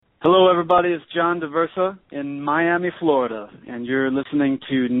Hello, everybody. It's John Daversa in Miami, Florida, and you're listening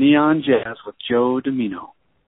to Neon Jazz with Joe Domino.